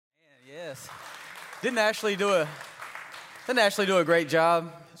this. Didn't Ashley do a great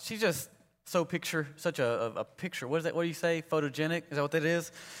job? She's just such a picture. What is that? What do you say? Photogenic? Is that what that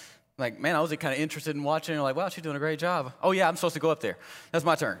is? Like, man, I was kind of interested in watching her. Like, wow, she's doing a great job. Oh yeah, I'm supposed to go up there. That's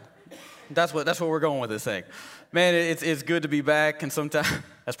my turn. That's what we're going with this thing. Man, it's good to be back, and sometimes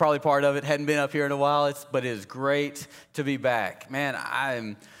that's probably part of it. Hadn't been up here in a while, but it is great to be back.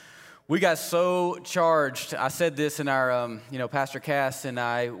 Man, we got so charged. I said this in our, Pastor Cass and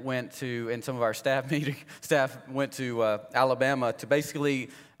I and some of our staff went to Alabama to basically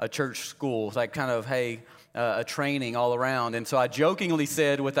a church school. It's like kind of, a training all around. And so I jokingly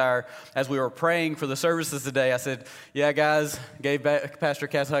said as we were praying for the services today, I said, yeah, guys, gave back Pastor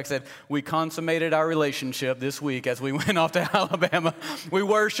Cass, I said, we consummated our relationship this week as we went off to Alabama. We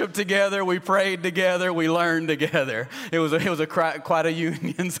worshiped together, we prayed together, we learned together. It was quite a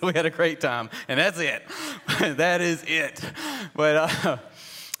union, so we had a great time. And that's it. That is it. But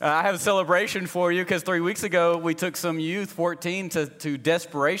I have a celebration for you because 3 weeks ago we took some youth, 14, to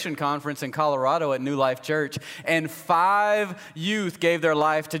Desperation Conference in Colorado at New Life Church, and 5 youth gave their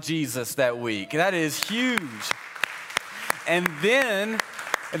life to Jesus that week. That is huge. And then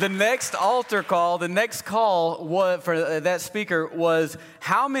the next altar call, for that speaker was,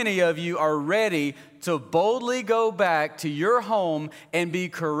 how many of you are ready to boldly go back to your home and be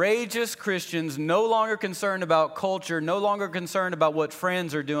courageous Christians, no longer concerned about culture, no longer concerned about what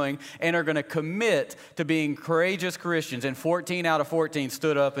friends are doing, and are going to commit to being courageous Christians? And 14 out of 14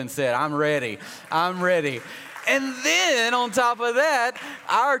 stood up and said, I'm ready. I'm ready. And then on top of that,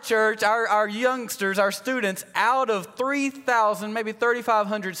 our church, our youngsters, our students, out of 3,000, maybe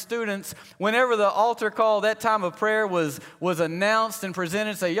 3,500 students, whenever the altar call, that time of prayer was announced and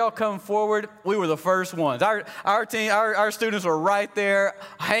presented, say, y'all come forward, we were the first ones. Our team, our students were right there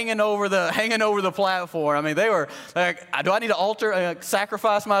hanging over the platform. I mean, they were like, do I need to altar,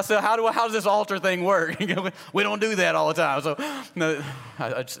 sacrifice myself? How does this altar thing work? We don't do that all the time. So no,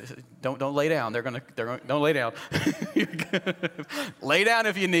 don't lay down. Don't lay down. Lay down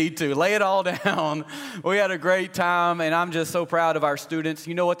if you need to. Lay it all down. We had a great time, and I'm just so proud of our students.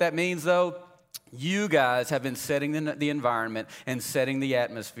 You know what that means, though? You guys have been setting the environment and setting the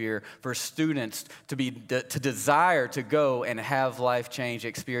atmosphere for students to desire to go and have life change,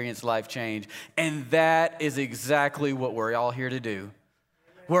 experience life change. And that is exactly what we're all here to do.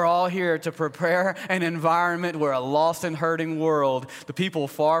 We're all here to prepare an environment where a lost and hurting world, the people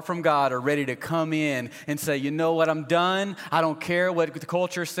far from God, are ready to come in and say, you know what, I'm done. I don't care what the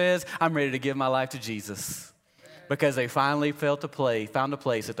culture says. I'm ready to give my life to Jesus. Because they finally found a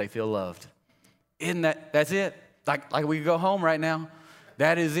place that they feel loved. That's it. Like we could go home right now.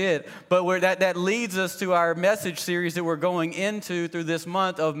 That is it. But that leads us to our message series that we're going into through this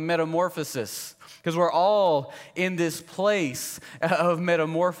month of metamorphosis. Because we're all in this place of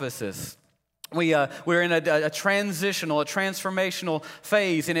metamorphosis. We're in a transformational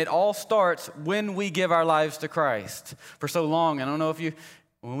phase, and it all starts when we give our lives to Christ. For so long, I don't know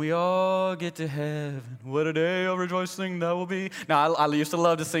when we all get to heaven, what a day of rejoicing that will be. Now, I used to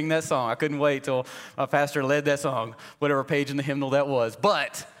love to sing that song. I couldn't wait till my pastor led that song, whatever page in the hymnal that was.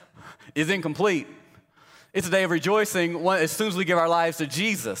 But it's incomplete. It's a day of rejoicing as soon as we give our lives to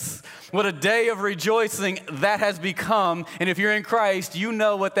Jesus. What a day of rejoicing that has become. And if you're in Christ, you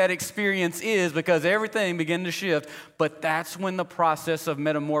know what that experience is because everything began to shift. But that's when the process of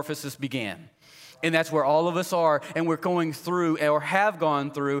metamorphosis began. And that's where all of us are, and we're going through or have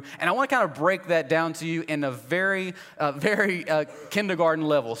gone through. And I want to kind of break that down to you in a very kindergarten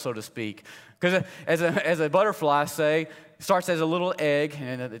level, so to speak. Because as a butterfly, say, starts as a little egg,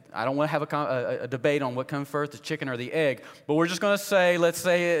 and I don't want to have a debate on what comes first, the chicken or the egg, but we're just going to say, let's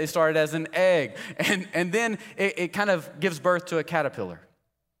say it started as an egg, and then it kind of gives birth to a caterpillar.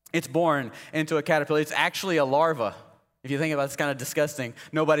 It's born into a caterpillar. It's actually a larva. If you think about it, it's kind of disgusting.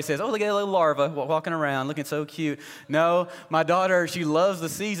 Nobody says, oh, look at a little larva walking around looking so cute. No, my daughter, she loves the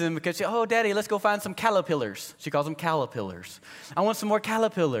season because Daddy, let's go find some caterpillars. She calls them caterpillars. I want some more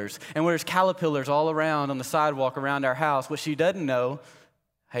caterpillars. And there's caterpillars all around on the sidewalk around our house. What she doesn't know,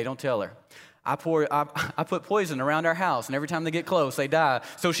 hey, don't tell her. I put poison around our house, and every time they get close, they die.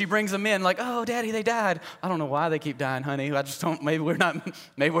 So she brings them in like, oh, Daddy, they died. I don't know why they keep dying, honey. I just don't, maybe we're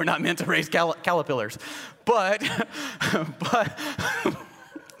not meant to raise caterpillars. But I'm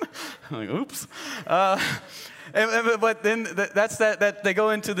like, oops. But then that's that they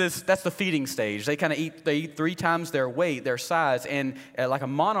go into this. That's the feeding stage. They kind of eat 3 times their weight, their size, and like a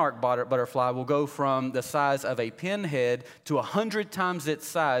monarch butterfly will go from the size of a pinhead to 100 times its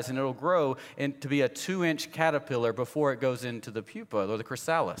size, and it'll grow to be a 2-inch caterpillar before it goes into the pupa or the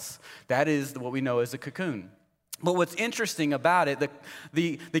chrysalis. That is what we know as the cocoon. But what's interesting about it,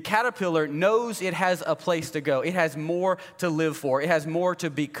 the caterpillar knows it has a place to go. It has more to live for. It has more to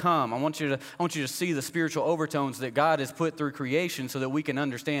become. I want you to see the spiritual overtones that God has put through creation so that we can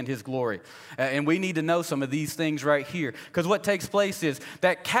understand His glory. And we need to know some of these things right here. Because what takes place is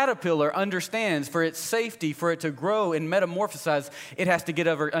that caterpillar understands for its safety, for it to grow and metamorphosize, it has to get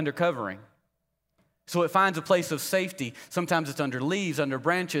under covering. So it finds a place of safety. Sometimes it's under leaves, under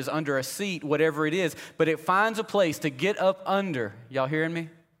branches, under a seat, whatever it is. But it finds a place to get up under. Y'all hearing me?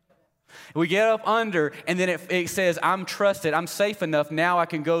 We get up under, and then it says, I'm trusted. I'm safe enough. Now I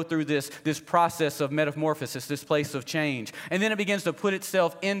can go through this process of metamorphosis, this place of change. And then it begins to put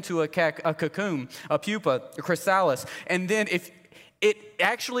itself into a cocoon, a pupa, a chrysalis. And then if it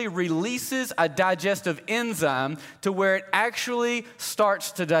actually releases a digestive enzyme to where it actually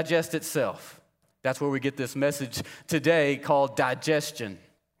starts to digest itself. That's where we get this message today called digestion.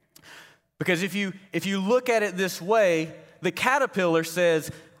 Because if you look at it this way, the caterpillar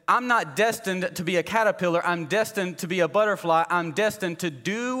says, I'm not destined to be a caterpillar. I'm destined to be a butterfly. I'm destined to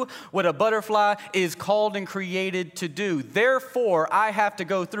do what a butterfly is called and created to do. Therefore, I have to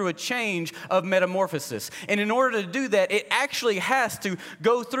go through a change of metamorphosis. And in order to do that, it actually has to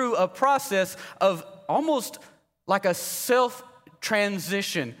go through a process of almost like a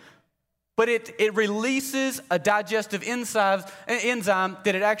self-transition. But it releases a digestive enzyme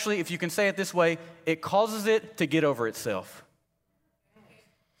that it actually, if you can say it this way, it causes it to get over itself.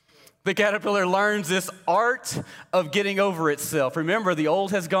 The caterpillar learns this art of getting over itself. Remember, the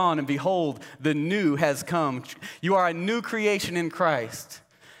old has gone, and behold, the new has come. You are a new creation in Christ.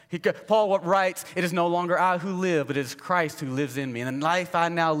 Paul writes, it is no longer I who live, but it is Christ who lives in me. And the life I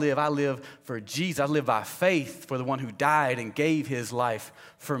now live, I live for Jesus. I live by faith for the one who died and gave his life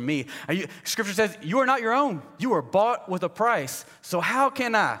for me. Scripture says, you are not your own. You are bought with a price. So how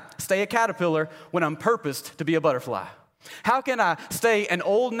can I stay a caterpillar when I'm purposed to be a butterfly? How can I stay an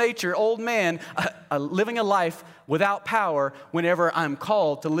old nature, old man, living a life without power whenever I'm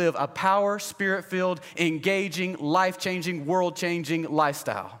called to live a power, spirit-filled, engaging, life-changing, world-changing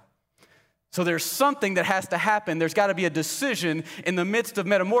lifestyle? So there's something that has to happen. There's got to be a decision in the midst of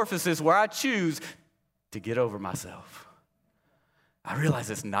metamorphosis where I choose to get over myself. I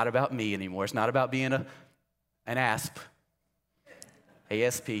realize it's not about me anymore. It's not about being an ASP.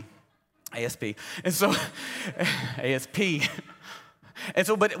 And so, ASP. And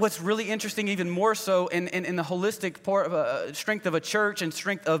so, but what's really interesting, even more so in the holistic strength of a church and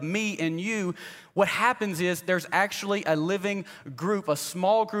strength of me and you, what happens is there's actually a living group, a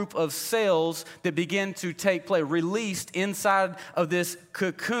small group of cells that begin to take place, released inside of this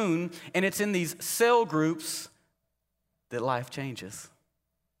cocoon, and it's in these cell groups that life changes.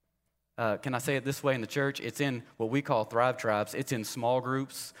 Can I say it this way in the church? It's in what we call Thrive Tribes. It's in small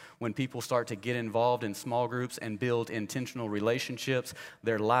groups. When people start to get involved in small groups and build intentional relationships,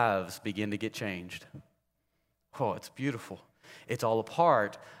 their lives begin to get changed. Oh, it's beautiful. It's all a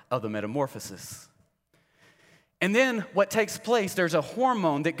part of the metamorphosis. And then what takes place, there's a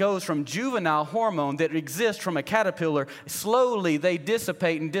hormone that goes from juvenile hormone that exists from a caterpillar. Slowly they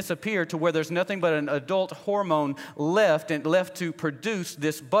dissipate and disappear to where there's nothing but an adult hormone left to produce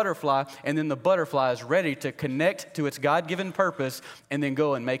this butterfly. And then the butterfly is ready to connect to its God-given purpose and then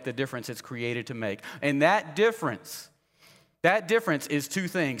go and make the difference it's created to make. And that difference is two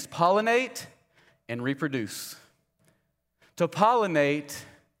things: pollinate and reproduce. To pollinate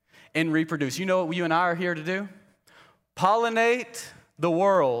and reproduce. You know what you and I are here to do? Pollinate the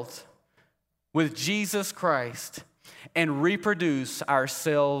world with Jesus Christ and reproduce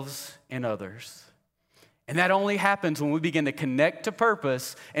ourselves and others. And that only happens when we begin to connect to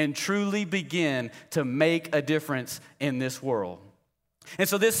purpose and truly begin to make a difference in this world. And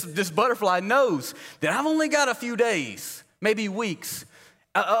so this butterfly knows that I've only got a few days, maybe weeks,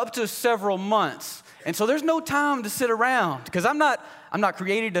 up to several months. And so there's no time to sit around, because I'm not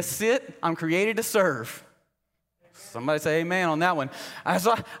created to sit, I'm created to serve. Somebody say amen on that one.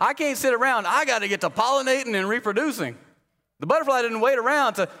 So I can't sit around. I got to get to pollinating and reproducing. The butterfly didn't wait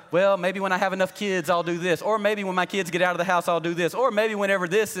around to, well, maybe when I have enough kids, I'll do this. Or maybe when my kids get out of the house, I'll do this. Or maybe whenever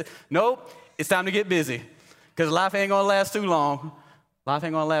this. Nope, it's time to get busy, because life ain't going to last too long. Life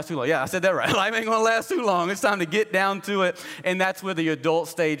ain't going to last too long. Yeah, I said that right. Life ain't going to last too long. It's time to get down to it. And that's where the adult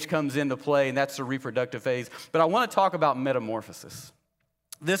stage comes into play, and that's the reproductive phase. But I want to talk about metamorphosis.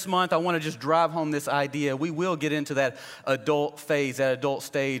 This month, I want to just drive home this idea. We will get into that adult phase, that adult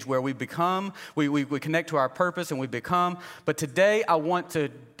stage where we become, we connect to our purpose and we become. But today, I want to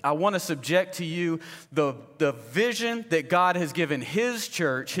I want to subject to you the vision that God has given his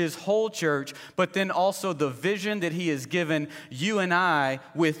church, his whole church, but then also the vision that he has given you and I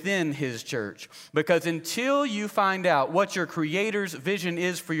within his church. Because until you find out what your Creator's vision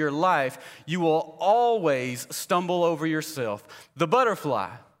is for your life, you will always stumble over yourself. The butterfly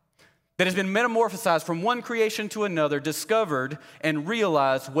that has been metamorphosized from one creation to another, discovered and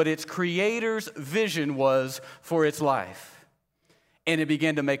realized what its Creator's vision was for its life. And it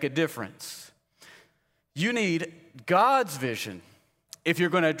began to make a difference. You need God's vision if you're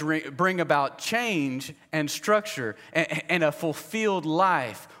going to bring about change and structure and a fulfilled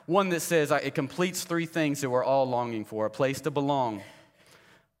life. One that says it completes three things that we're all longing for: a place to belong,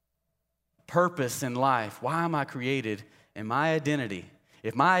 purpose in life. Why am I created? And my identity.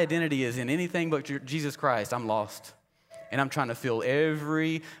 If my identity is in anything but Jesus Christ, I'm lost. And I'm trying to fill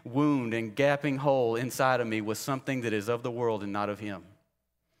every wound and gaping hole inside of me with something that is of the world and not of him.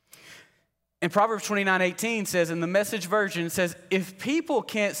 And Proverbs 29:18 says, in the Message version, it says, if people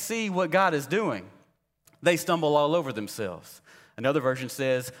can't see what God is doing, they stumble all over themselves. Another version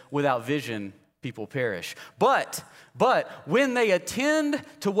says, without vision, people perish. But when they attend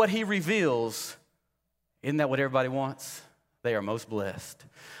to what he reveals, isn't that what everybody wants? They are most blessed.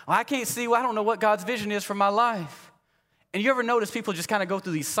 I can't see, I don't know what God's vision is for my life. And you ever notice people just kind of go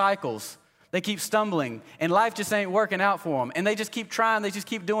through these cycles? They keep stumbling, and life just ain't working out for them. And they just keep trying, they just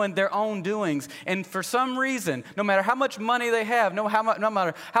keep doing their own doings. And for some reason, no matter how much money they have, no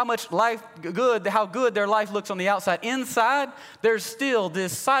matter how much how good their life looks on the outside, inside, there's still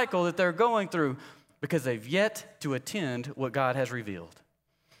this cycle that they're going through because they've yet to attend what God has revealed.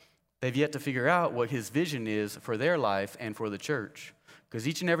 They've yet to figure out what his vision is for their life and for the church. Because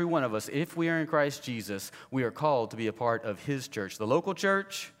each and every one of us, if we are in Christ Jesus, we are called to be a part of his church, the local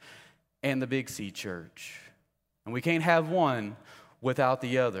church and the Big C church. And we can't have one without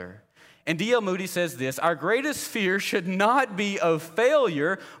the other. And D.L. Moody says this: our greatest fear should not be of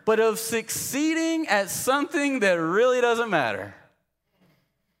failure, but of succeeding at something that really doesn't matter.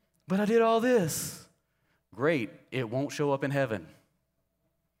 But I did all this. Great, it won't show up in heaven.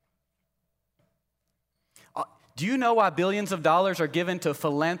 Do you know why billions of dollars are given to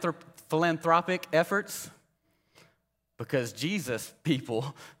philanthropic efforts? Because Jesus,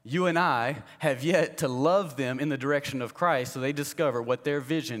 people, you and I, have yet to love them in the direction of Christ so they discover what their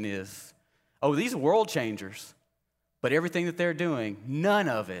vision is. Oh, these are world changers. But everything that they're doing, none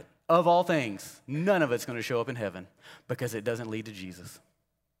of it, of all things, none of it's going to show up in heaven because it doesn't lead to Jesus.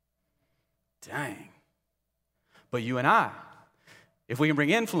 Dang. But you and I, if we can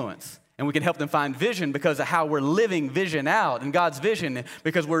bring influence, and we can help them find vision because of how we're living vision out and God's vision,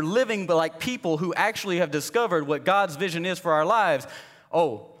 because we're living like people who actually have discovered what God's vision is for our lives.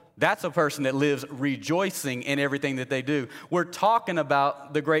 Oh, that's a person that lives rejoicing in everything that they do. We're talking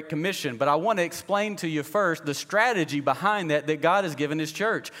about the Great Commission, but I want to explain to you first the strategy behind that God has given his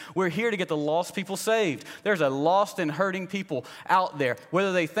church. We're here to get the lost people saved. There's a lost and hurting people out there,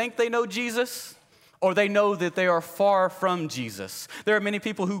 whether they think they know Jesus or they know that they are far from Jesus. There are many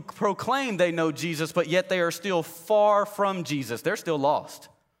people who proclaim they know Jesus, but yet they are still far from Jesus. They're still lost.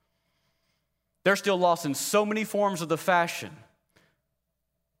 They're still lost in so many forms of the fashion.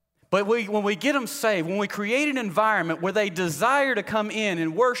 But when we get them saved, when we create an environment where they desire to come in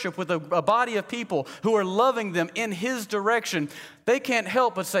and worship with a body of people who are loving them in his direction, they can't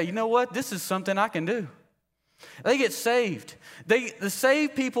help but say, you know what, this is something I can do. They get saved. The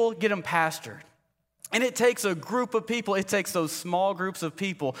saved people get them pastored. And it takes a group of people, it takes those small groups of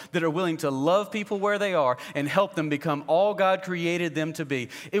people that are willing to love people where they are and help them become all God created them to be.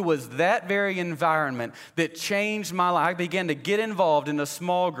 It was that very environment that changed my life. I began to get involved in a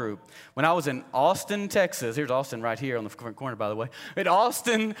small group. When I was in Austin, Texas, here's Austin right here on the front corner, by the way. In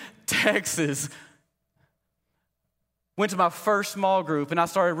Austin, Texas, went to my first small group, and I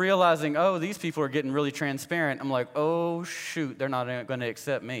started realizing, oh, these people are getting really transparent. I'm like, oh, shoot, they're not going to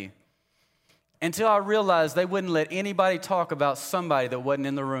accept me. Until I realized they wouldn't let anybody talk about somebody that wasn't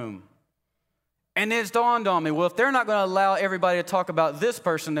in the room. And it's dawned on me, well, if they're not going to allow everybody to talk about this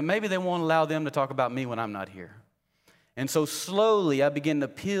person, then maybe they won't allow them to talk about me when I'm not here. And so slowly I began to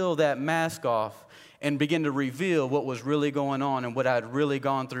peel that mask off and begin to reveal what was really going on and what I'd really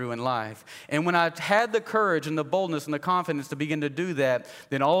gone through in life. And when I had the courage and the boldness and the confidence to begin to do that,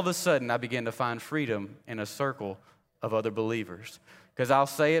 then all of a sudden I began to find freedom in a circle of other believers. Because I'll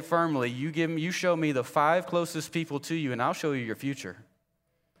say it firmly, you show me the 5 closest people to you, and I'll show you your future.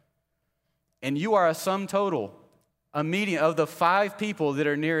 And you are a sum total, a median of the 5 people that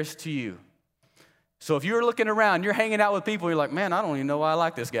are nearest to you. So if you're looking around, you're hanging out with people, you're like, man, I don't even know why I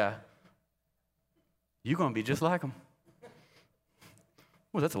like this guy. You're going to be just like him.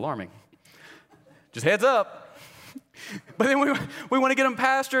 Oh, that's alarming. Just heads up. But then we want to get them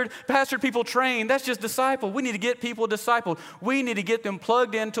pastored people trained. That's just disciple. We need to get people discipled. We need to get them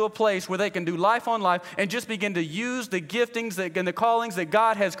plugged into a place where they can do life on life and just begin to use the giftings and the callings that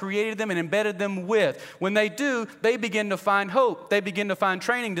God has created them and embedded them with. When they do, they begin to find hope. They begin to find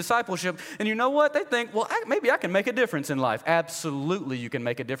training, discipleship. And you know what? They think, well, maybe I can make a difference in life. Absolutely, you can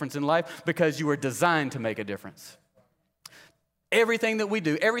make a difference in life because you were designed to make a difference. Everything that we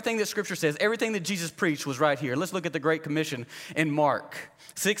do, everything that Scripture says, everything that Jesus preached was right here. Let's look at the Great Commission in Mark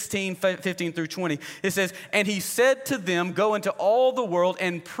 16, 15 through 20. It says, and he said to them, go into all the world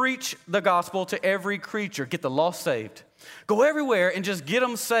and preach the gospel to every creature. Get the lost saved. Go everywhere and just get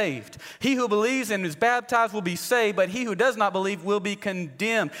them saved. He who believes and is baptized will be saved, but he who does not believe will be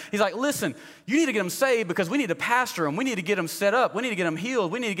condemned. He's like, listen, you need to get them saved because we need to pastor them. We need to get them set up. We need to get them healed.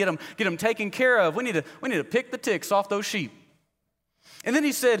 We need to get them taken care of. We need to pick the ticks off those sheep. And then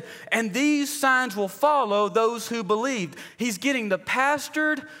he said, and these signs will follow those who believed. He's getting the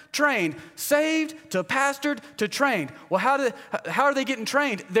pastored trained, saved to pastored to trained. Well, how are they getting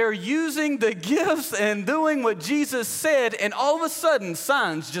trained? They're using the gifts and doing what Jesus said, and all of a sudden,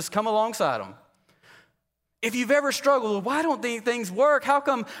 signs just come alongside them. If you've ever struggled, why don't these things work? How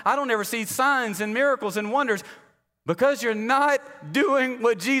come I don't ever see signs and miracles and wonders? Because you're not doing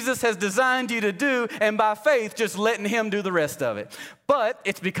what Jesus has designed you to do, and by faith, just letting him do the rest of it. But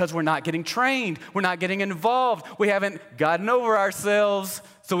it's because we're not getting trained. We're not getting involved. We haven't gotten over ourselves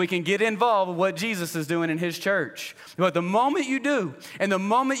so we can get involved with what Jesus is doing in his church. But the moment you do, and the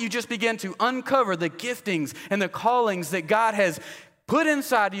moment you just begin to uncover the giftings and the callings that God has put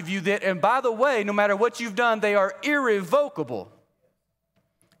inside of you, that, and by the way, no matter what you've done, they are irrevocable.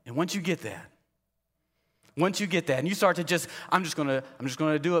 And once you get that, and you start to I'm just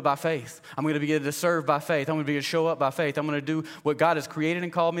gonna do it by faith. I'm gonna begin to serve by faith. I'm gonna begin to show up by faith. I'm gonna do what God has created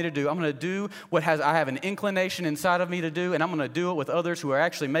and called me to do. I'm gonna do what I have an inclination inside of me to do, and I'm gonna do it with others who are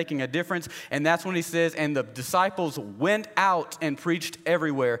actually making a difference. And that's when he says, and the disciples went out and preached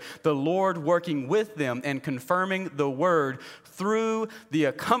everywhere, the Lord working with them and confirming the word through the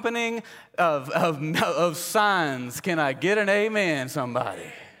accompanying of signs. Can I get an amen, somebody?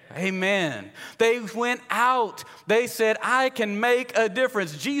 Amen. They went out. They said, I can make a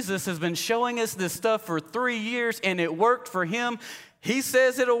difference. Jesus has been showing us this stuff for 3 years, and it worked for him. He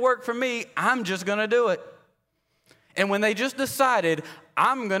says it'll work for me. I'm just going to do it. And when they just decided,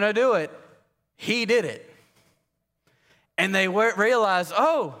 I'm going to do it, he did it. And they realized,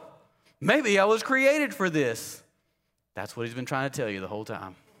 oh, maybe I was created for this. That's what he's been trying to tell you the whole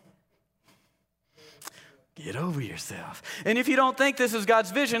time. Get over yourself. And if you don't think this is God's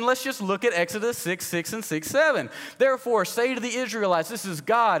vision, let's just look at Exodus 6:6 and 6:7. Therefore, say to the Israelites, this is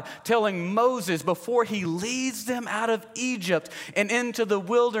God telling Moses before he leads them out of Egypt and into the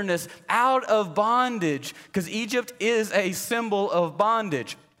wilderness, out of bondage, because Egypt is a symbol of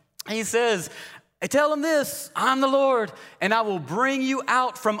bondage. He says, tell them this, I'm the Lord, and I will bring you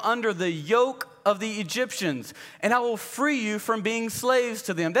out from under the yoke of the Egyptians, and I will free you from being slaves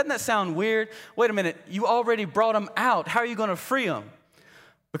to them. Doesn't that sound weird? Wait a minute, you already brought them out. How are you going to free them?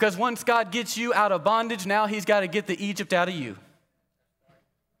 Because once God gets you out of bondage, now he's got to get the Egypt out of you.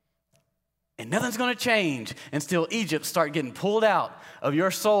 And nothing's going to change until Egypt start getting pulled out of your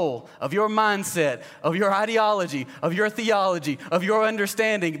soul, of your mindset, of your ideology, of your theology, of your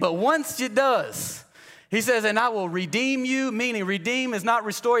understanding. But once it does, he says, and I will redeem you, meaning redeem is not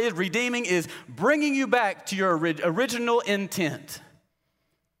restore, redeeming is bringing you back to your original intent.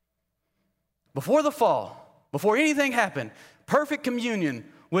 Before the fall, before anything happened, perfect communion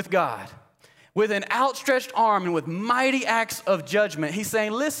with God, with an outstretched arm and with mighty acts of judgment. He's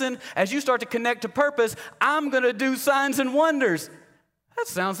saying, listen, as you start to connect to purpose, I'm going to do signs and wonders. That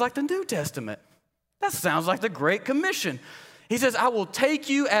sounds like the New Testament. That sounds like the Great Commission. He says, I will take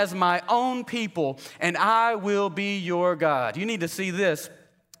you as my own people, and I will be your God. You need to see this.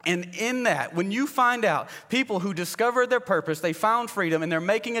 And in that, when you find out people who discovered their purpose, they found freedom, and they're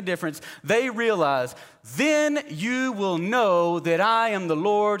making a difference, they realize, then you will know that I am the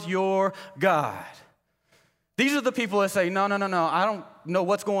Lord your God. These are the people that say, no, I don't know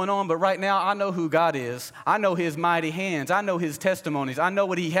what's going on, but right now I know who God is. I know his mighty hands. I know his testimonies. I know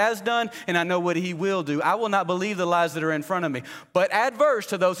what he has done, and I know what he will do. I will not believe the lies that are in front of me. But adverse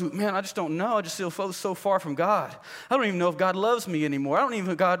to those who, man, I just don't know. I just feel so far from God. I don't even know if God loves me anymore. I don't even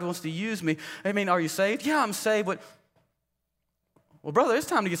know if God wants to use me. I mean, are you saved? Yeah, I'm saved, but, well, brother, it's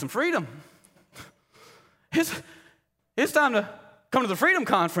time to get some freedom. It's time to come to the Freedom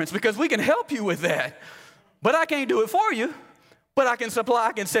Conference because we can help you with that. But I can't do it for you. But I can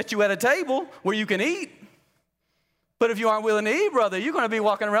set you at a table where you can eat. But if you aren't willing to eat, brother, you're going to be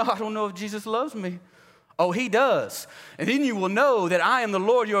walking around, I don't know if Jesus loves me. Oh, he does. And then you will know that I am the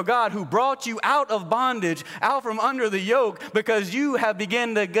Lord your God who brought you out of bondage, out from under the yoke, because you have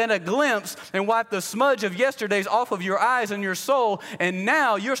begun to get a glimpse and wipe the smudge of yesterday's off of your eyes and your soul, and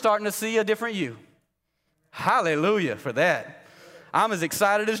now you're starting to see a different you. Hallelujah for that. I'm as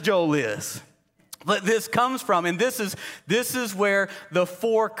excited as Joel is. But this comes from, and this is where the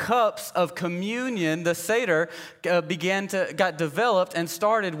 4 cups of communion, the Seder, got developed and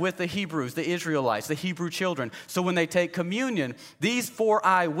started with the Hebrews, the Israelites, the Hebrew children. So when they take communion, these 4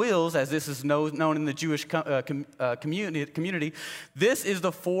 I wills, as this is known in the Jewish community, this is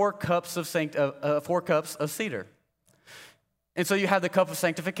the 4 cups of Seder. And so you have the cup of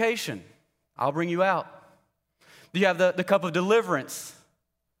sanctification. I'll bring you out. You have the cup of deliverance.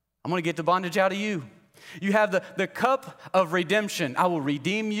 I'm going to get the bondage out of you. You have the cup of redemption. I will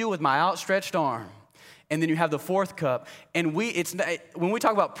redeem you with my outstretched arm. And then you have the 4th cup. And when we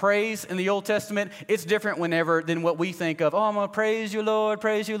talk about praise in the Old Testament, it's different than what we think of. Oh, I'm going to praise you, Lord,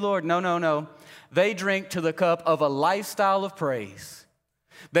 praise you, Lord. No. They drink to the cup of a lifestyle of praise.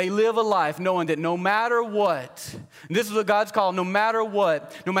 They live a life knowing that no matter what, and this is what God's called, no matter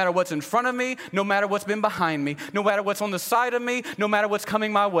what's in front of me, no matter what's been behind me, no matter what's on the side of me, no matter what's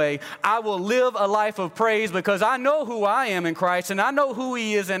coming my way, I will live a life of praise because I know who I am in Christ and I know who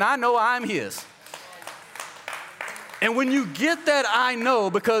he is and I know I'm his. And when you get that I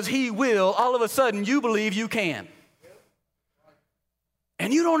know because he will, all of a sudden you believe you can.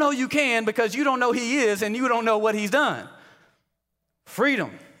 And you don't know you can because you don't know he is and you don't know what he's done.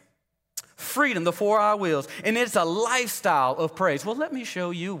 Freedom, the 4 I wills, and it's a lifestyle of praise. Well, let me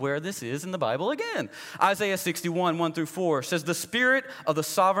show you where this is in the Bible again. Isaiah 61, 1-4 says, the Spirit of the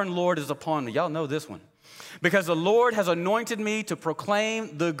sovereign Lord is upon me. Y'all know this one. Because the Lord has anointed me to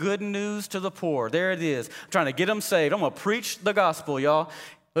proclaim the good news to the poor. There it is. I'm trying to get them saved. I'm going to preach the gospel, y'all.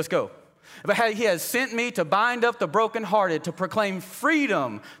 Let's go. But he has sent me to bind up the brokenhearted, to proclaim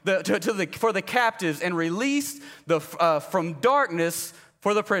freedom for the captives, and release from darkness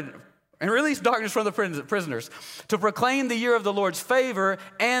for the prisoners, to proclaim the year of the Lord's favor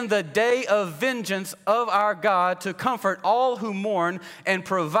and the day of vengeance of our God, to comfort all who mourn and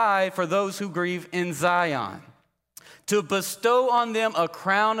provide for those who grieve in Zion, to bestow on them a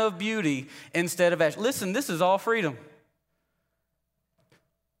crown of beauty instead of ash. Listen, this is all freedom.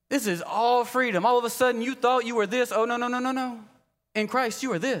 This is all freedom. All of a sudden, you thought you were this. Oh, no. In Christ,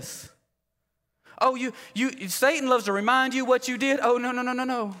 you are this. Oh, Satan loves to remind you what you did. Oh,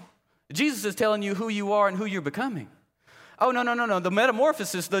 no. Jesus is telling you who you are and who you're becoming. Oh, no. The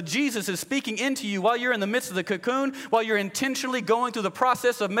metamorphosis, the Jesus is speaking into you while you're in the midst of the cocoon, while you're intentionally going through the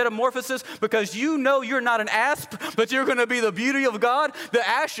process of metamorphosis, because you know you're not an asp, but you're going to be the beauty of God, the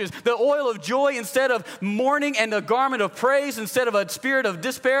ashes, the oil of joy instead of mourning, and the garment of praise instead of a spirit of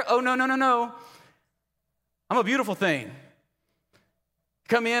despair. Oh, no. I'm a beautiful thing.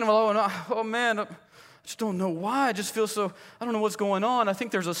 Come in, oh man, I just don't know why. I just feel so, I don't know what's going on. I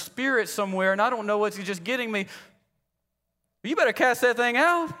think there's a spirit somewhere, and I don't know what's just getting me. You better cast that thing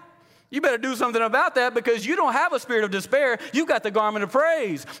out. You better do something about that, because you don't have a spirit of despair. You've got the garment of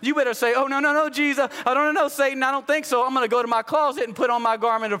praise. You better say, oh, no, Jesus. I don't know, Satan. I don't think so. I'm going to go to my closet and put on my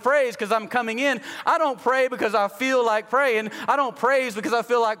garment of praise because I'm coming in. I don't pray because I feel like praying. I don't praise because I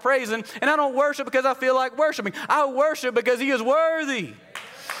feel like praising. And I don't worship because I feel like worshiping. I worship because he is worthy.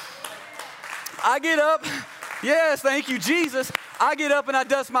 I get up. Yes, thank you, Jesus. I get up and I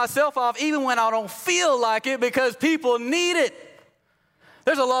dust myself off even when I don't feel like it, because people need it.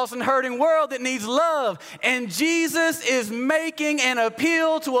 There's a lost and hurting world that needs love, and Jesus is making an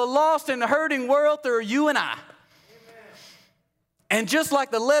appeal to a lost and hurting world through you and I. Amen. And just like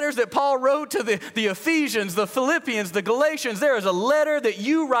the letters that Paul wrote to the Ephesians, the Philippians, the Galatians, there is a letter that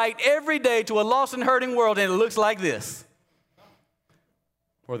you write every day to a lost and hurting world, and it looks like this.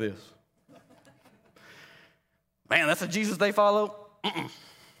 Or this. Man, that's a Jesus they follow?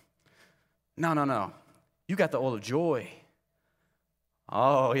 No. You got the oil of joy.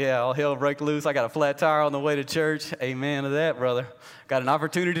 Oh, yeah, all hell break loose. I got a flat tire on the way to church. Amen to that, brother. Got an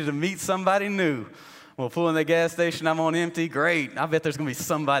opportunity to meet somebody new. Well, pulling the gas station, I'm on empty. Great. I bet there's going to be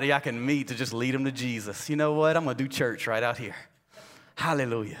somebody I can meet to just lead them to Jesus. You know what? I'm going to do church right out here.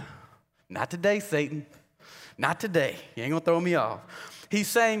 Hallelujah. Not today, Satan. Not today. You ain't going to throw me off. He's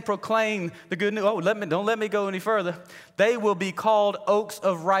saying, proclaim the good news. Oh, don't let me go any further. They will be called oaks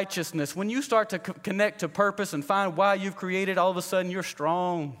of righteousness. When you start to connect to purpose and find why you've created, all of a sudden you're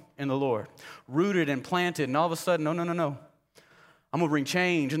strong in the Lord, rooted and planted, and all of a sudden, no. I'm going to bring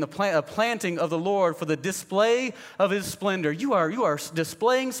change in the planting of the Lord for the display of his splendor. You are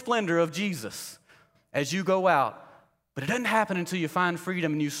displaying splendor of Jesus as you go out But it doesn't happen until you find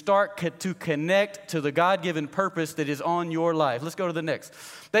freedom and you start to connect to the God-given purpose that is on your life. Let's go to the next.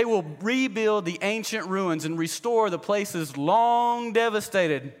 They will rebuild the ancient ruins and restore the places long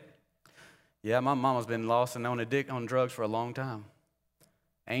devastated. Yeah, my mama's been lost and on drugs for a long time.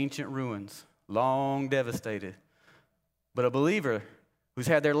 Ancient ruins, long devastated. But a believer who's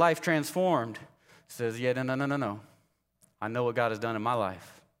had their life transformed says, yeah, no. I know what God has done in my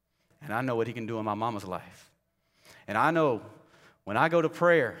life, and I know what he can do in my mama's life. And I know when I go to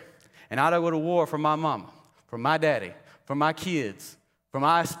prayer and I go to war for my mama, for my daddy, for my kids, for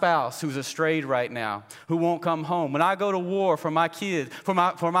my spouse who's estrayed right now, who won't come home, when I go to war for my kids, for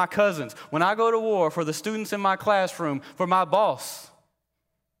my cousins, when I go to war for the students in my classroom, for my boss.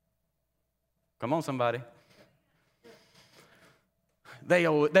 Come on, somebody. They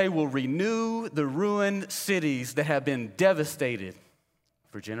will renew the ruined cities that have been devastated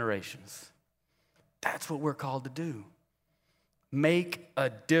for generations. That's what we're called to do. Make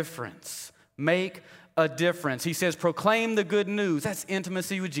a difference. Make a difference. He says, proclaim the good news. That's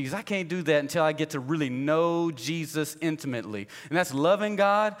intimacy with Jesus. I can't do that until I get to really know Jesus intimately. And that's loving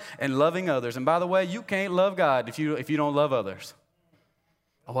God and loving others. And by the way, you can't love God if you don't love others.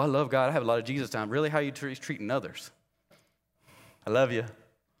 Oh, I love God. I have a lot of Jesus time. Really? How are you treating others? I love you.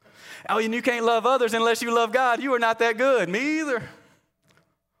 Oh, and you can't love others unless you love God. You are not that good. Me either.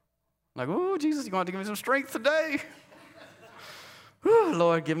 Like, oh, Jesus, you're going to have to give me some strength today. Whew,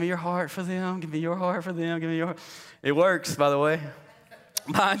 Lord, give me your heart for them. Give me your heart for them. Give me your heart. It works, by the way.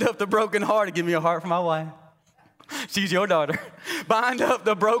 Bind up the brokenhearted. Give me a heart for my wife. She's your daughter. Bind up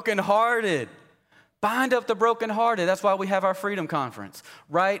the brokenhearted. Bind up the brokenhearted. That's why we have our Freedom Conference.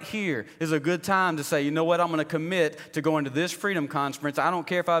 Right here is a good time to say, you know what, I'm going to commit to going to this Freedom Conference. I don't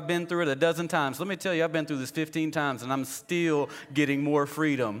care if I've been through it a dozen times. Let me tell you, I've been through this 15 times, and I'm still getting more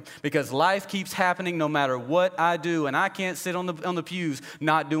freedom because life keeps happening no matter what I do, and I can't sit on the pews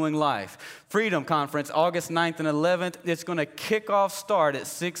not doing life. Freedom Conference, August 9th and 11th. It's going to start at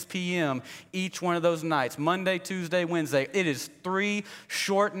 6 p.m. each one of those nights, Monday, Tuesday, Wednesday. It is 3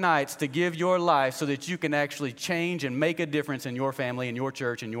 short nights to give your life so that you can actually change and make a difference in your family, in your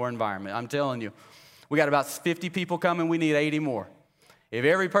church, in your environment. I'm telling you, we got about 50 people coming. We need 80 more. If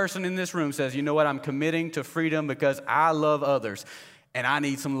every person in this room says, you know what, I'm committing to freedom because I love others and I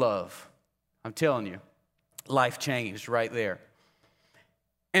need some love, I'm telling you, life changed right there.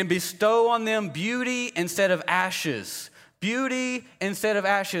 And bestow on them beauty instead of ashes. Beauty instead of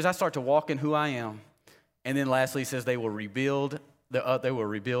ashes. I start to walk in who I am. And then lastly, he says they will rebuild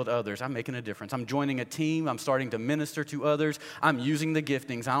others. I'm making a difference. I'm joining a team. I'm starting to minister to others. I'm using the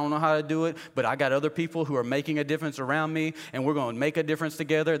giftings. I don't know how to do it, but I got other people who are making a difference around me, and we're going to make a difference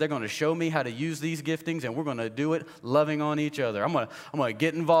together. They're going to show me how to use these giftings, and we're going to do it loving on each other. I'm going to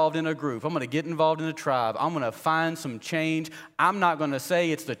get involved in a group. I'm going to get involved in a tribe. I'm going to find some change. I'm not going to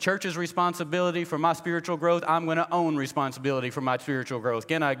say it's the church's responsibility for my spiritual growth. I'm going to own responsibility for my spiritual growth.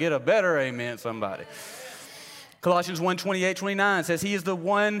 Can I get a better amen, somebody? Colossians 1:28-29 says, He is the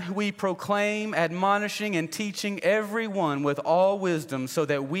one we proclaim, admonishing and teaching everyone with all wisdom so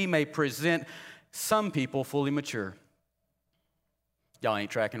that we may present some people fully mature. Y'all ain't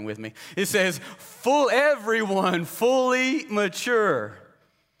tracking with me. It says, everyone fully mature.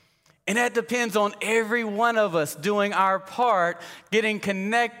 And that depends on every one of us doing our part, getting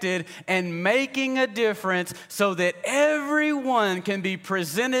connected and making a difference so that everyone can be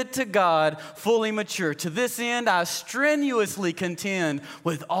presented to God fully mature. To this end, I strenuously contend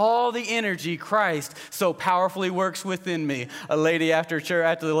with all the energy Christ so powerfully works within me. A lady after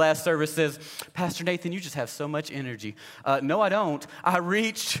the last service says, Pastor Nathan, you just have so much energy. No, I don't. I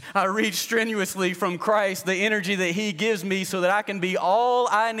reach strenuously from Christ the energy that he gives me so that I can be all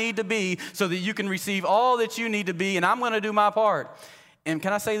I need to be so that you can receive all that you need to be, and I'm going to do my part. And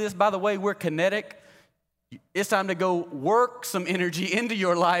can I say this, by the way, we're kinetic. It's time to go work some energy into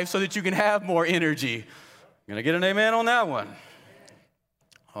your life so that you can have more energy. Going to get an amen on that one?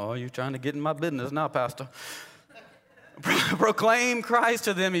 Oh, you're trying to get in my business now, Pastor. Proclaim Christ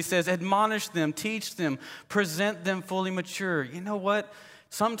to them, he says. Admonish them, teach them, present them fully mature. You know what?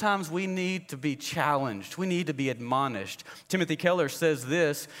 Sometimes we need to be challenged. We need to be admonished. Timothy Keller says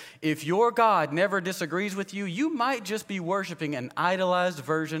this, if your God never disagrees with you, you might just be worshiping an idolized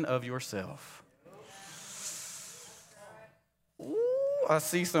version of yourself. Ooh, I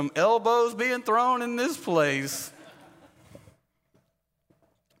see some elbows being thrown in this place.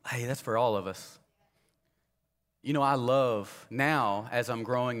 Hey, that's for all of us. You know, I love now, as I'm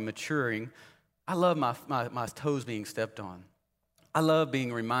growing and maturing, I love my toes being stepped on. I love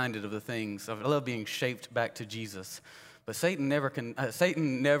being reminded of the things. I love being shaped back to Jesus. But Satan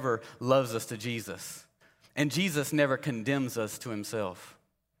never loves us to Jesus. And Jesus never condemns us to himself.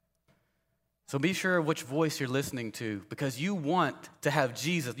 So be sure of which voice you're listening to, because you want to have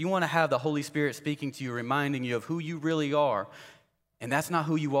Jesus. You want to have the Holy Spirit speaking to you, reminding you of who you really are. And that's not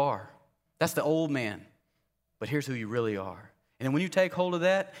who you are. That's the old man. But here's who you really are. And when you take hold of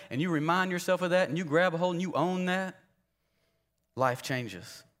that and you remind yourself of that and you grab a hold and you own that, life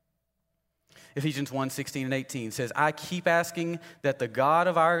changes. Ephesians 1:16-18 says, I keep asking that the God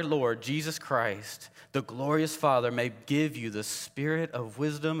of our Lord Jesus Christ, the glorious Father, may give you the spirit of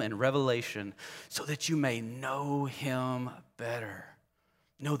wisdom and revelation so that you may know him better.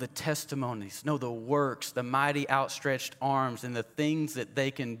 Know the testimonies, know the works, the mighty outstretched arms, and the things that they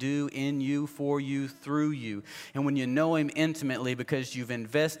can do in you, for you, through you. And when you know him intimately because you've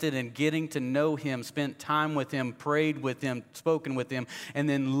invested in getting to know him, spent time with him, prayed with him, spoken with him, and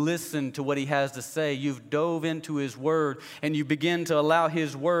then listened to what he has to say, you've dove into his word, and you begin to allow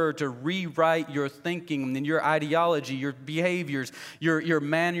his word to rewrite your thinking and your ideology, your behaviors, your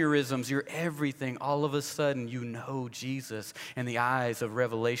mannerisms, your everything. All of a sudden, you know Jesus, and the eyes of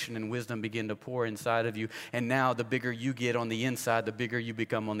revelation and wisdom begin to pour inside of you. And now the bigger you get on the inside, the bigger you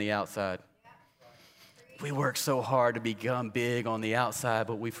become on the outside. We work so hard to become big on the outside,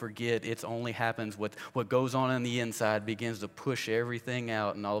 but we forget it only happens what goes on the inside begins to push everything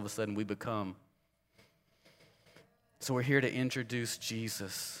out, and all of a sudden we become. So we're here to introduce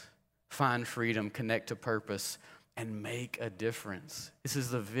Jesus, find freedom, connect to purpose, and make a difference. This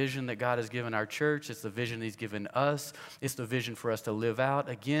is the vision that God has given our church. It's the vision he's given us. It's the vision for us to live out.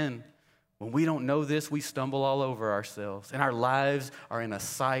 Again, when we don't know this, we stumble all over ourselves. And our lives are in a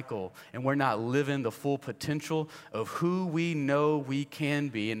cycle. And we're not living the full potential of who we know we can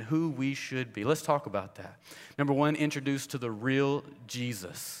be and who we should be. Let's talk about that. Number one, introduce to the real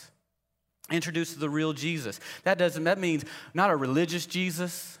Jesus. Introduce to the real Jesus. That means not a religious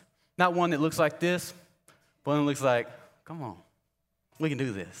Jesus, not one that looks like this. One looks like, come on, we can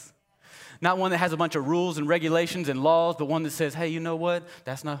do this. Not one that has a bunch of rules and regulations and laws, but one that says, hey, you know what?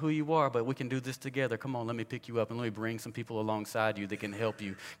 That's not who you are, but we can do this together. Come on, let me pick you up and let me bring some people alongside you that can help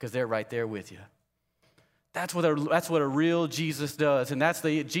you because they're right there with you. That's what a real Jesus does, and that's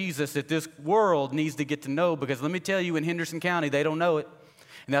the Jesus that this world needs to get to know, because let me tell you, in Henderson County, they don't know it.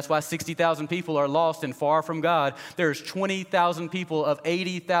 And that's why 60,000 people are lost and far from God. There's 20,000 people of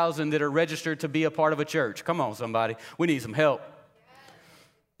 80,000 that are registered to be a part of a church. Come on, somebody. We need some help.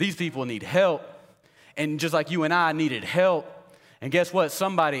 These people need help. And just like you and I needed help. And guess what?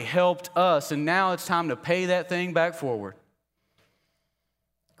 Somebody helped us. And now it's time to pay that thing back forward.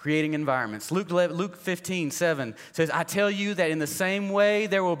 Creating environments. Luke 15:7 says, I tell you that in the same way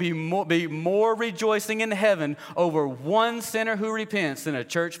there will be more rejoicing in heaven over one sinner who repents than a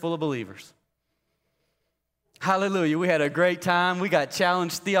church full of believers. Hallelujah. We had a great time. We got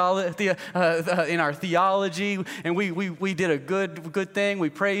challenged in our theology, and we did a good thing. We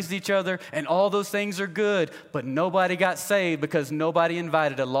praised each other, and all those things are good, but nobody got saved because nobody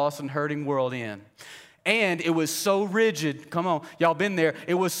invited a lost and hurting world in. And it was so rigid, come on, y'all been there,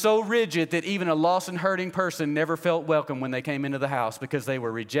 it was so rigid that even a lost and hurting person never felt welcome when they came into the house because they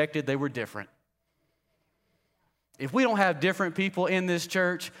were rejected, they were different. If we don't have different people in this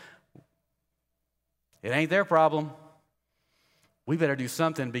church, it ain't their problem. We better do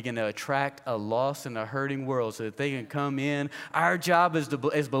something to begin to attract a lost and a hurting world so that they can come in. Our job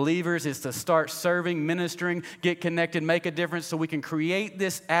as believers is to start serving, ministering, get connected, make a difference so we can create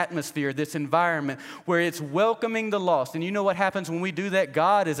this atmosphere, this environment where it's welcoming the lost. And you know what happens when we do that?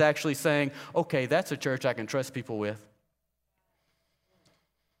 God is actually saying, okay, that's a church I can trust people with.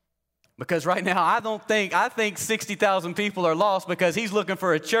 Because right now, I think 60,000 people are lost because he's looking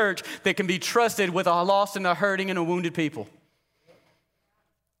for a church that can be trusted with a lost and a hurting and a wounded people.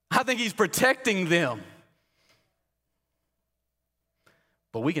 I think he's protecting them.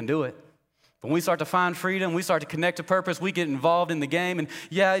 But we can do it. When we start to find freedom, we start to connect to purpose, we get involved in the game. And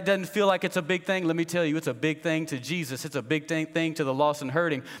yeah, it doesn't feel like it's a big thing. Let me tell you, it's a big thing to Jesus. It's a big thing to the lost and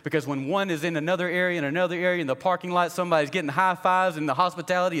hurting. Because when one is in another area, in the parking lot, somebody's getting high fives and the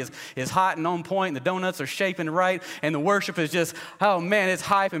hospitality is hot and on point, and the donuts are shaping right, and the worship is just, oh man, it's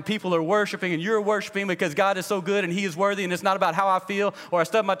hype, and people are worshiping, and you're worshiping because God is so good and he is worthy, and it's not about how I feel, or I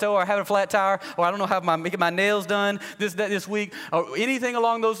stubbed my toe, or I have a flat tire, or I don't know how to get my nails done this week, or anything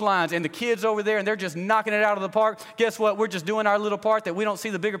along those lines. And the kids over there, and they're just knocking it out of the park. Guess what? We're just doing our little part that we don't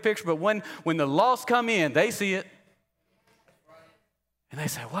see the bigger picture, but when the lost come in, they see it. And they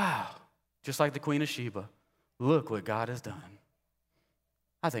say, wow, just like the Queen of Sheba, look what God has done.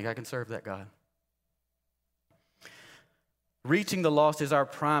 I think I can serve that God. Reaching the lost is our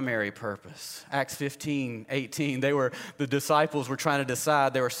primary purpose. Acts 15:18. The disciples were trying to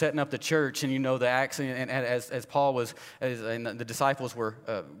decide. They were setting up the church, and the Acts, and as Paul was, and the disciples were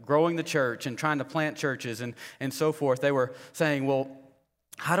growing the church and trying to plant churches and so forth. They were saying, well,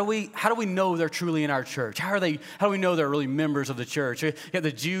 how do we know they're truly in our church? How do we know they're really members of the church? You have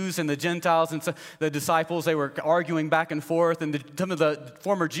the Jews and the Gentiles, and so the disciples, they were arguing back and forth, and some of the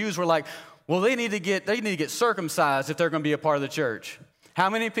former Jews were like, well, they need to get circumcised if they're going to be a part of the church. How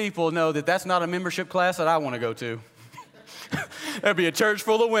many people know that that's not a membership class that I want to go to? There'd be a church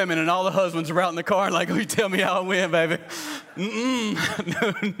full of women, and all the husbands are out in the car like, oh, you tell me how it went, baby.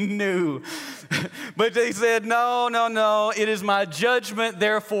 No. But they said, no. It is my judgment,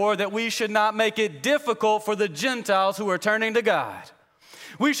 therefore, that we should not make it difficult for the Gentiles who are turning to God.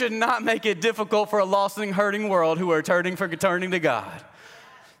 We should not make it difficult for a lost and hurting world who are turning to God.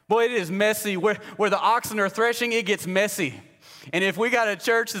 Boy, it is messy. Where the oxen are threshing, it gets messy. And if we got a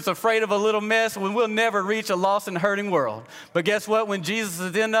church that's afraid of a little mess, we'll never reach a lost and hurting world. But guess what? When Jesus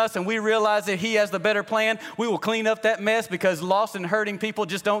is in us and we realize that he has the better plan, we will clean up that mess, because lost and hurting people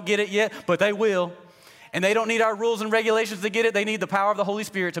just don't get it yet, but they will. And they don't need our rules and regulations to get it. They need the power of the Holy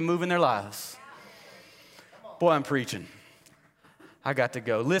Spirit to move in their lives. Boy, I'm preaching. I got to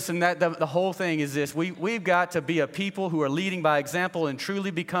go. Listen, the whole thing is this. We've got to be a people who are leading by example and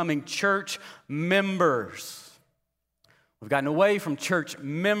truly becoming church members. We've gotten away from church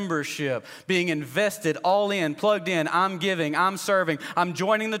membership, being invested, all in, plugged in. I'm giving, I'm serving, I'm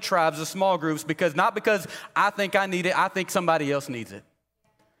joining the tribes, the small groups, not because I think I need it, I think somebody else needs it.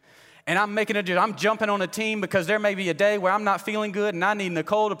 And I'm jumping on a team because there may be a day where I'm not feeling good and I need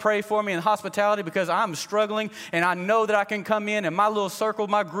Nicole to pray for me in hospitality because I'm struggling, and I know that I can come in and my little circle,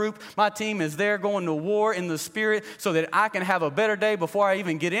 my group, my team is there going to war in the spirit so that I can have a better day before I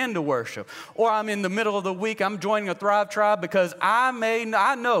even get into worship. Or I'm in the middle of the week, I'm joining a Thrive Tribe because I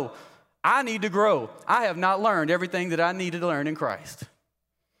know I need to grow. I have not learned everything that I need to learn in Christ.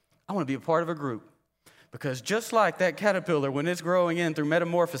 I want to be a part of a group. Because just like that caterpillar, when it's growing in through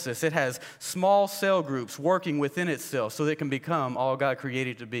metamorphosis, it has small cell groups working within itself so that it can become all God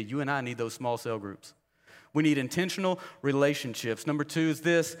created it to be. You and I need those small cell groups. We need intentional relationships. Number 2 is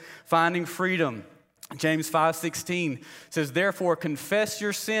this, finding freedom. James 5:16 says, therefore confess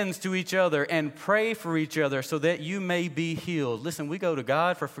your sins to each other and pray for each other so that you may be healed. Listen, we go to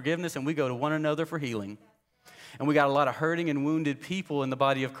God for forgiveness and we go to one another for healing. And we got a lot of hurting and wounded people in the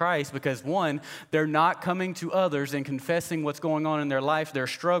body of Christ because, one, they're not coming to others and confessing what's going on in their life, their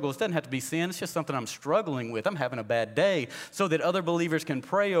struggles. It doesn't have to be sin. It's just something I'm struggling with. I'm having a bad day, so that other believers can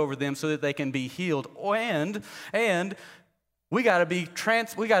pray over them so that they can be healed. And we got to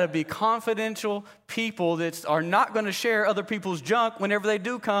be confidential people that are not going to share other people's junk whenever they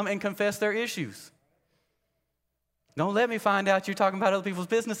do come and confess their issues. Don't let me find out you're talking about other people's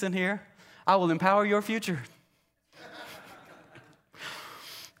business in here. I will empower your future.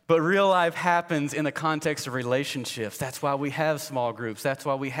 But real life happens in the context of relationships. That's why we have small groups. That's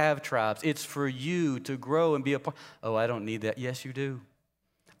why we have tribes. It's for you to grow and be a part. Oh, I don't need that. Yes, you do.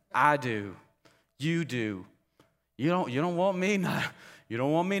 I do. You do. You don't want me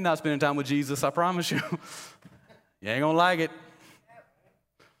not spending time with Jesus, I promise you. You ain't gonna like it.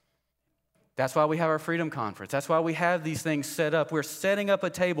 That's why we have our Freedom Conference. That's why we have these things set up. We're setting up a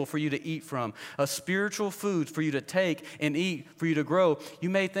table for you to eat from, a spiritual food for you to take and eat, for you to grow.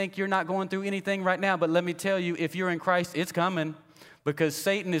 You may think you're not going through anything right now, but let me tell you, if you're in Christ, it's coming, because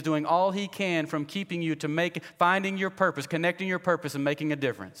Satan is doing all he can from keeping you to finding your purpose, connecting your purpose, and making a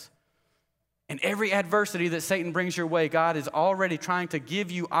difference. And every adversity that Satan brings your way, God is already trying to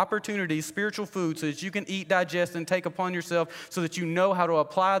give you opportunities, spiritual food, so that you can eat, digest, and take upon yourself, so that you know how to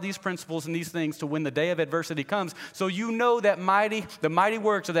apply these principles and these things to when the day of adversity comes. So you know that the mighty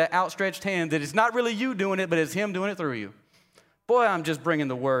works of that outstretched hand, that it's not really you doing it, but it's him doing it through you. Boy, I'm just bringing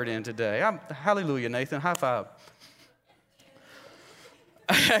the word in today. Hallelujah, Nathan. High five.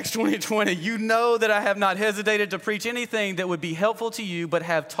 Acts 20:20, you know that I have not hesitated to preach anything that would be helpful to you, but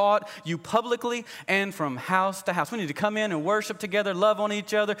have taught you publicly and from house to house. We need to come in and worship together, love on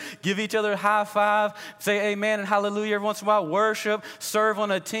each other, give each other a high five, say amen and hallelujah every once in a while, worship, serve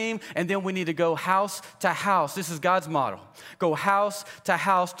on a team, and then we need to go house to house. This is God's model. Go house to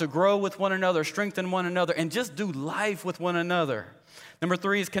house to grow with one another, strengthen one another, and just do life with one another. Number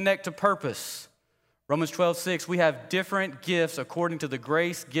 3 is connect to purpose. Romans 12:6, we have different gifts according to the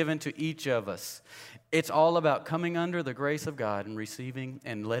grace given to each of us. It's all about coming under the grace of God and receiving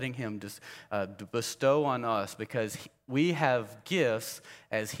and letting him just bestow on us, because we have gifts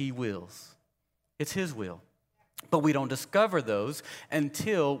as he wills. It's his will. But we don't discover those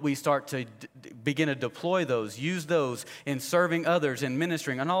until we start to begin to deploy those, use those in serving others and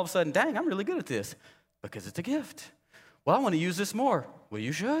ministering. And all of a sudden, dang, I'm really good at this because it's a gift. Well, I want to use this more. Well,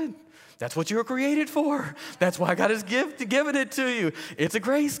 you should. That's what you were created for. That's why God has given it to you. It's a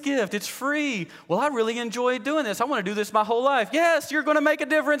grace gift. It's free. Well, I really enjoy doing this. I want to do this my whole life. Yes, you're going to make a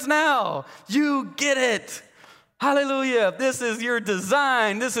difference now. You get it. Hallelujah. This is your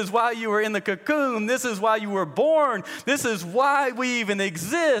design. This is why you were in the cocoon. This is why you were born. This is why we even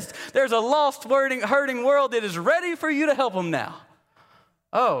exist. There's a lost, hurting world that is ready for you to help them now.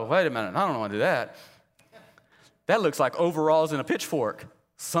 Oh, wait a minute. I don't want to do that. That looks like overalls and a pitchfork.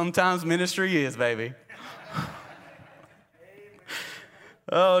 Sometimes ministry is, baby.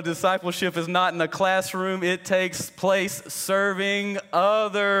 Oh, discipleship is not in a classroom. It takes place serving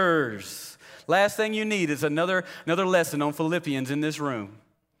others. Last thing you need is another lesson on Philippians in this room.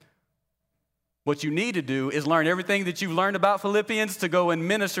 What you need to do is learn everything that you've learned about Philippians to go and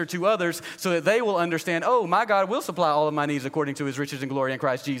minister to others so that they will understand, oh, my God will supply all of my needs according to his riches and glory in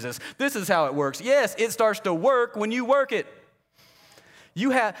Christ Jesus. This is how it works. Yes, it starts to work when you work it.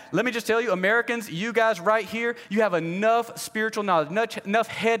 Let me just tell you, Americans, you guys right here, you have enough spiritual knowledge, enough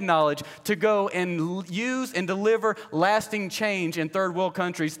head knowledge to go and use and deliver lasting change in third world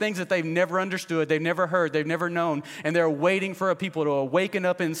countries, things that they've never understood, they've never heard, they've never known, and they're waiting for a people to awaken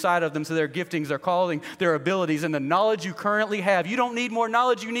up inside of them so their giftings, their calling, their abilities, and the knowledge you currently have. You don't need more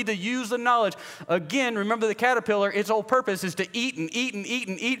knowledge, you need to use the knowledge. Again, remember the caterpillar, its whole purpose is to eat and eat and eat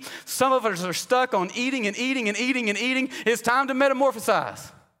and eat. Some of us are stuck on eating and eating and eating and eating. It's time to metamorphosize.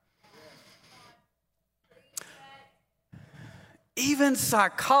 Even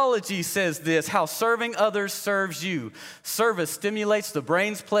psychology says this, how serving others serves you. Service stimulates the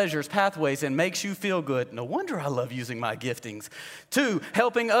brain's pleasures, pathways, and makes you feel good. No wonder I love using my giftings. 2,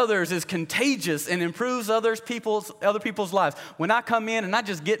 helping others is contagious and improves other people's lives. When I come in and I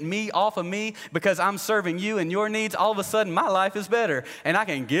just get me off of me because I'm serving you and your needs, all of a sudden my life is better and I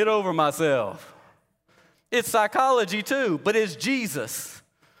can get over myself. It's psychology too, but it's Jesus.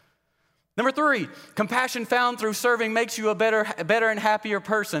 Number 3, compassion found through serving makes you a better and happier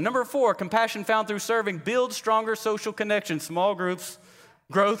person. Number 4, compassion found through serving builds stronger social connections, small groups,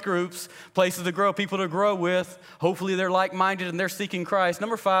 growth groups, places to grow, people to grow with. Hopefully they're like-minded and they're seeking Christ.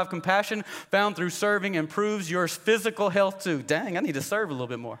 Number 5, compassion found through serving improves your physical health too. Dang, I need to serve a little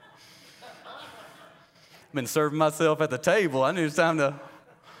bit more. I've been serving myself at the table. I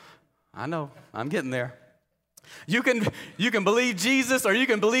know, I'm getting there. You can believe Jesus or you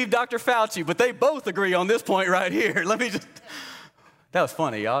can believe Dr. Fauci, but they both agree on this point right here. That was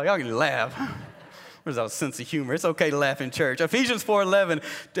funny, y'all. Y'all can laugh. Where's our sense of humor? It's okay to laugh in church. Ephesians 4:11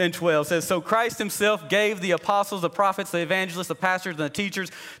 and 12 says, so Christ himself gave the apostles, the prophets, the evangelists, the pastors, and the teachers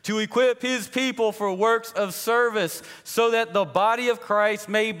to equip his people for works of service so that the body of Christ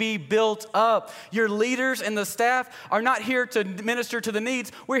may be built up. Your leaders and the staff are not here to minister to the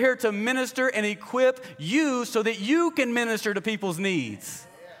needs. We're here to minister and equip you so that you can minister to people's needs.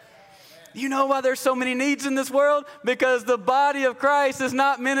 You know why there's so many needs in this world? Because the body of Christ is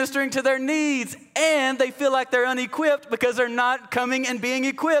not ministering to their needs, and they feel like they're unequipped because they're not coming and being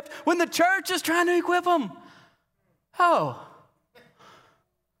equipped when the church is trying to equip them. Oh,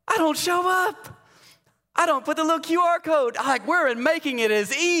 I don't show up. I don't put the little QR code. We're making it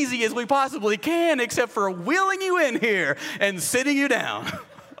as easy as we possibly can, except for wheeling you in here and sitting you down.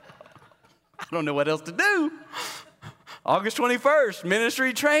 I don't know what else to do. August 21st,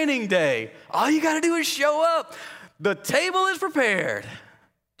 Ministry Training Day. All you got to do is show up. The table is prepared.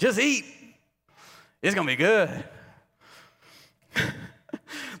 Just eat. It's going to be good.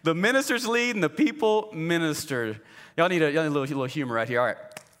 The ministers lead and the people minister. Y'all need a little humor right here. All right.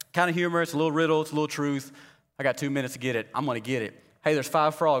 Kind of humor. It's a little riddle. It's a little truth. I got 2 minutes to get it. I'm going to get it. Hey, there's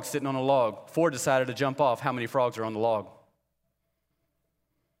 5 frogs sitting on a log. 4 decided to jump off. How many frogs are on the log?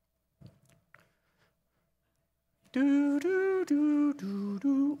 Do, do, do, do,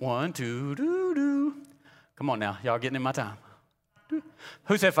 do. 1, 2, do, do. Come on now. Y'all getting in my time.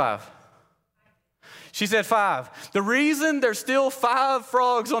 Who said 5? She said 5. The reason there's still 5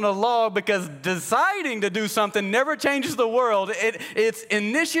 frogs on a log because deciding to do something never changes the world. It's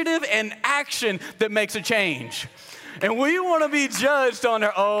initiative and action that makes a change. And we want to be judged on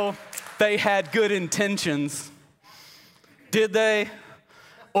they had good intentions. Did they?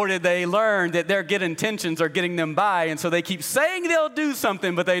 Or did they learn that their good intentions are getting them by, and so they keep saying they'll do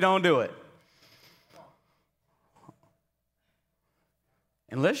something, but they don't do it?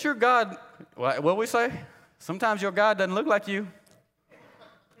 Unless your God, what we say? Sometimes your God doesn't look like you.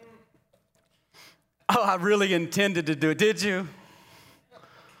 Oh, I really intended to do it. Did you?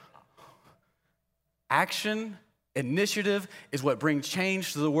 Action Initiative is what brings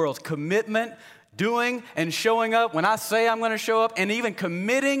change to the world. Commitment, doing and showing up when I say I'm going to show up, and even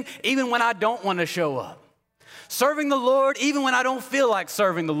committing even when I don't want to show up. Serving the Lord even when I don't feel like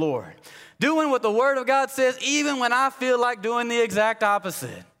serving the Lord. Doing what the Word of God says even when I feel like doing the exact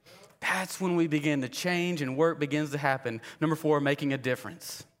opposite. That's when we begin to change and work begins to happen. Number 4, making a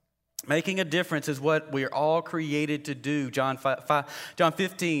difference. Making a difference is what we are all created to do. John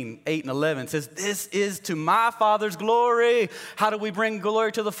 15, 8 and 11 says, this is to my Father's glory. How do we bring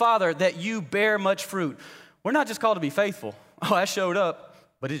glory to the Father? That you bear much fruit. We're not just called to be faithful. Oh, I showed up,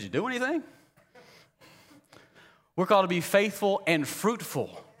 but did you do anything? We're called to be faithful and fruitful.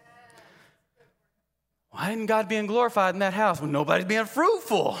 Why isn't God being glorified in that house when nobody's being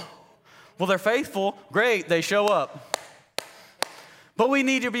fruitful? Well, they're faithful. Great, they show up. But we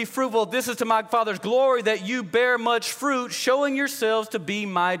need to be fruitful. This is to my Father's glory that you bear much fruit, showing yourselves to be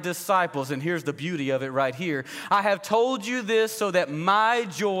my disciples. And here's the beauty of it right here. I have told you this so that my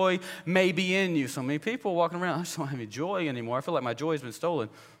joy may be in you. So many people walking around, I just don't have any joy anymore. I feel like my joy has been stolen.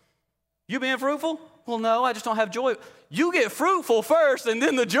 You being fruitful? Well, no, I just don't have joy. You get fruitful first, and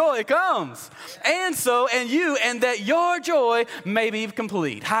then the joy comes. And that your joy may be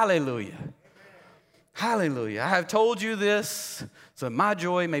complete. Hallelujah. Hallelujah. I have told you this so my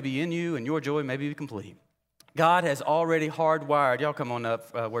joy may be in you and your joy may be complete. God has already hardwired, y'all come on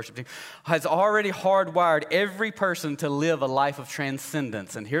up, worship team, has already hardwired every person to live a life of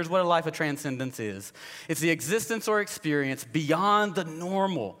transcendence. And here's what a life of transcendence is. It's the existence or experience beyond the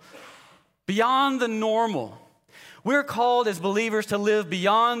normal. Beyond the normal. We're called as believers to live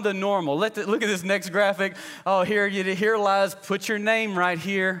beyond the normal. Look at this next graphic. Oh, here lies, put your name right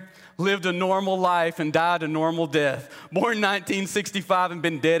here. Lived a normal life and died a normal death. Born in 1965 and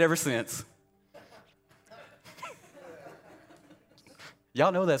been dead ever since.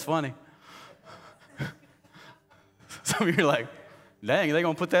 Y'all know that's funny. Some of you are like, dang, are they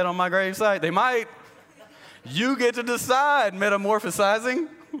going to put that on my gravesite? They might. You get to decide, metamorphosizing.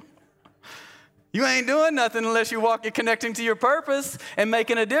 You ain't doing nothing unless you're connecting to your purpose and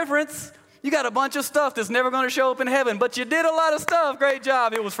making a difference. You got a bunch of stuff that's never going to show up in heaven, but you did a lot of stuff. Great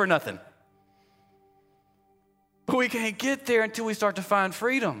job. It was for nothing. But we can't get there until we start to find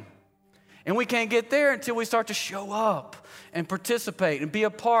freedom. And we can't get there until we start to show up and participate and be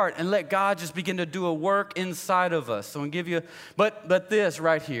a part and let God just begin to do a work inside of us. So I'm going to give you, but this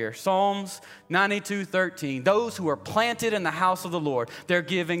right here, Psalms 92:13. Those who are planted in the house of the Lord, they're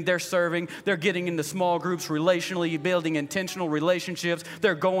giving, they're serving, they're getting into small groups relationally, building intentional relationships.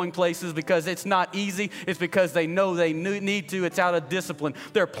 They're going places because it's not easy. It's because they know they need to. It's out of discipline.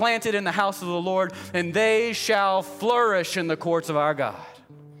 They're planted in the house of the Lord, and they shall flourish in the courts of our God.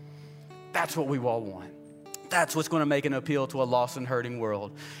 That's what we all want. That's what's going to make an appeal to a lost and hurting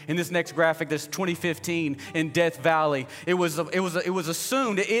world. In this next graphic, this 2015 in Death Valley, it is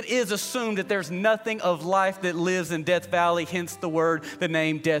assumed that there's nothing of life that lives in Death Valley, hence the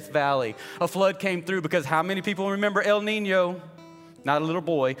name Death Valley. A flood came through because how many people remember El Nino? Not a little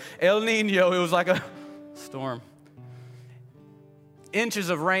boy. El Nino, it was like a storm. Inches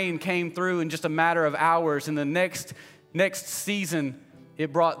of rain came through in just a matter of hours, and the next season,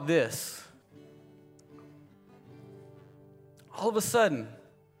 it brought this. All of a sudden,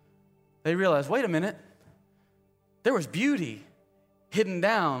 they realized, wait a minute, there was beauty hidden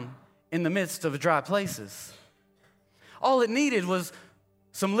down in the midst of dry places. All it needed was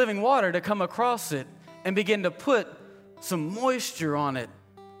some living water to come across it and begin to put some moisture on it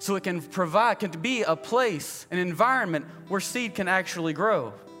so it can be a place, an environment where seed can actually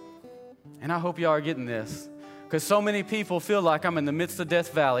grow. And I hope y'all are getting this. Because so many people feel like I'm in the midst of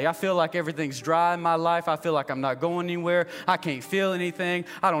Death Valley. I feel like everything's dry in my life. I feel like I'm not going anywhere. I can't feel anything.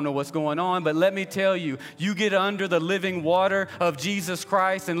 I don't know what's going on. But let me tell you, you get under the living water of Jesus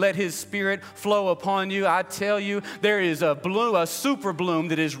Christ and let His Spirit flow upon you. I tell you, there is a super bloom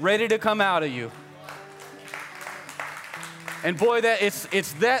that is ready to come out of you. And boy,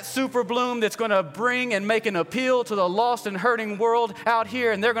 it's that super bloom that's going to bring and make an appeal to the lost and hurting world out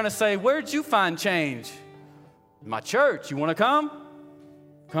here. And they're going to say, where'd you find change? My church, you want to come?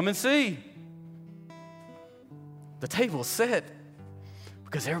 Come and see. The table's set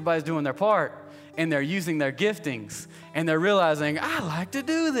because everybody's doing their part and they're using their giftings and they're realizing, I like to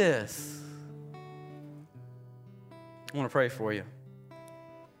do this. I want to pray for you.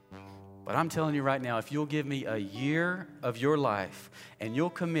 But I'm telling you right now, if you'll give me a year of your life and you'll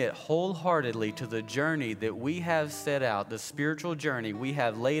commit wholeheartedly to the journey that we have set out, the spiritual journey we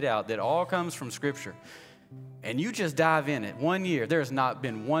have laid out that all comes from Scripture, and you just dive in it, 1 year, there has not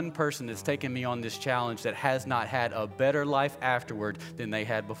been one person that's taken me on this challenge that has not had a better life afterward than they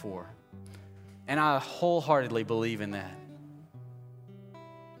had before. And I wholeheartedly believe in that.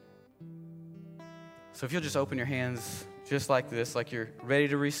 So if you'll just open your hands just like this, like you're ready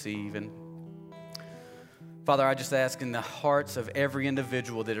to receive. And Father, I just ask in the hearts of every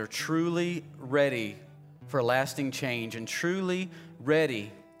individual that are truly ready for lasting change and truly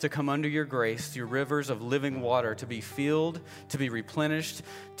ready to come under your grace, your rivers of living water, to be filled, to be replenished,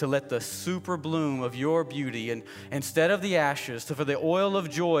 to let the super bloom of your beauty, and instead of the ashes, for the oil of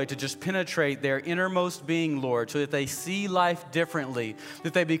joy to just penetrate their innermost being, Lord, so that they see life differently,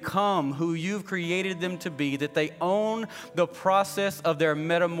 that they become who you've created them to be, that they own the process of their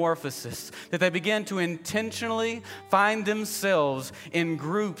metamorphosis, that they begin to intentionally find themselves in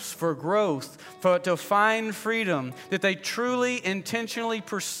groups for growth, to find freedom, that they truly intentionally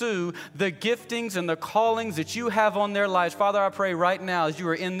pursue the giftings and the callings that you have on their lives. Father, I pray right now as you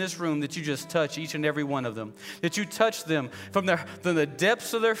are in this room that you just touch each and every one of them, that you touch them from the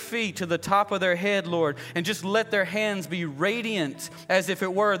depths of their feet to the top of their head, Lord, and just let their hands be radiant as if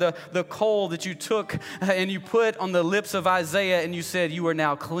it were the coal that you took and you put on the lips of Isaiah and you said, you are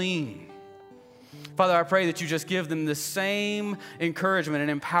now clean. Father, I pray that you just give them the same encouragement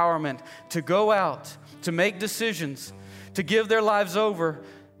and empowerment to go out, to make decisions, to give their lives over,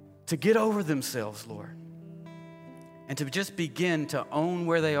 to get over themselves, Lord, and to just begin to own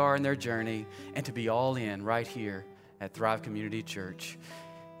where they are in their journey and to be all in right here at Thrive Community Church.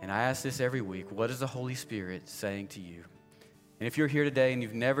 And I ask this every week, what is the Holy Spirit saying to you? And if you're here today and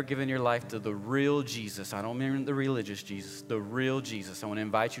you've never given your life to the real Jesus, I don't mean the religious Jesus, the real Jesus, I want to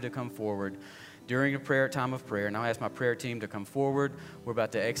invite you to come forward during a time of prayer. And I'll ask my prayer team to come forward. We're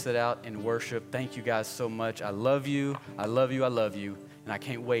about to exit out in worship. Thank you guys so much. I love you. I love you. I love you. And I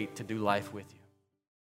can't wait to do life with you.